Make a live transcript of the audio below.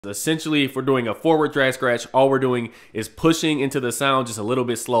Essentially, if we're doing a forward drag scratch, all we're doing is pushing into the sound just a little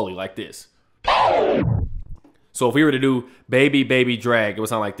bit slowly, like this. So if we were to do baby, baby, drag, it would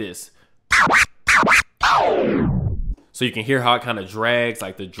sound like this. So you can hear how it kind of drags,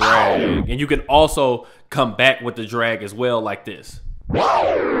 like the drag. And you can also come back with the drag as well, like this.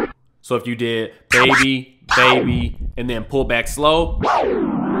 So if you did baby, baby, and then pull back slow,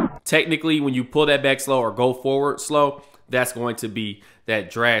 technically when you pull that back slow or go forward slow, that's going to be that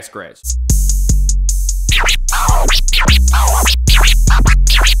drag scratch.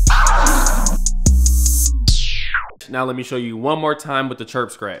 Now let me show you one more time with the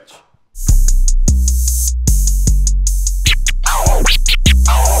chirp scratch.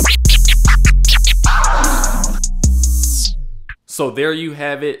 So there you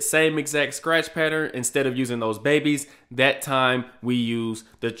have it, same exact scratch pattern. Instead of using those babies, that time we use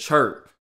the chirp.